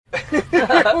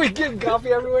We getting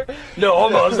coffee everywhere. No,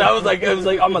 almost. It was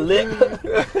like I'm a lit.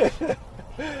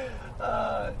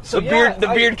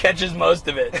 The beard catches most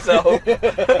of it. So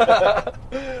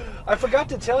I forgot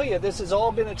to tell you, this has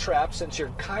all been a trap since you're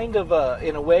kind of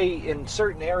in a way, in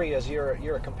certain areas,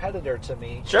 you're a competitor to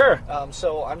me. Sure.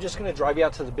 So I'm just going to drive you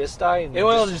out to the Bistye and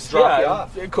just drop you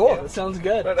off. Cool. Yeah. That sounds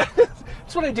good.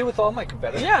 That's what I do with all my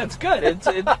competitors. Yeah, it's good. It's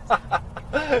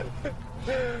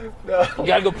No. You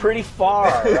gotta go pretty far,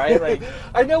 right? Like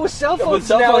I know with cell phones with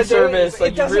cell phone nowadays, service,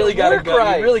 like it you really gotta work go.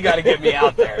 right. You really gotta get me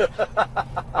out there.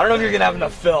 I don't know if you're gonna have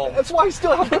enough film. That's why I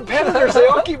still have competitors. They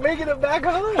all keep making it back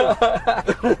home.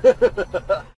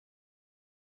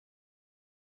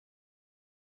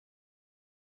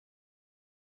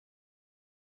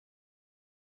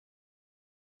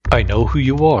 I know who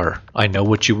you are. I know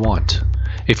what you want.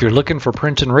 If you're looking for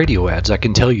print and radio ads, I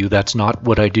can tell you that's not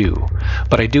what I do.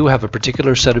 But I do have a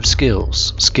particular set of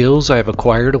skills. Skills I have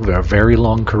acquired over a very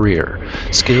long career.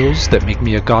 Skills that make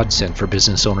me a godsend for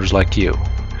business owners like you.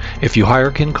 If you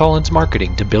hire Ken Collins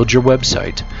Marketing to build your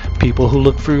website, people who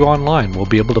look for you online will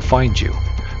be able to find you.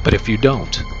 But if you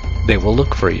don't, they will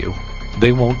look for you.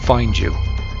 They won't find you.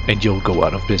 And you'll go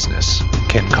out of business.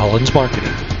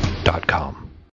 KenCollinsMarketing.com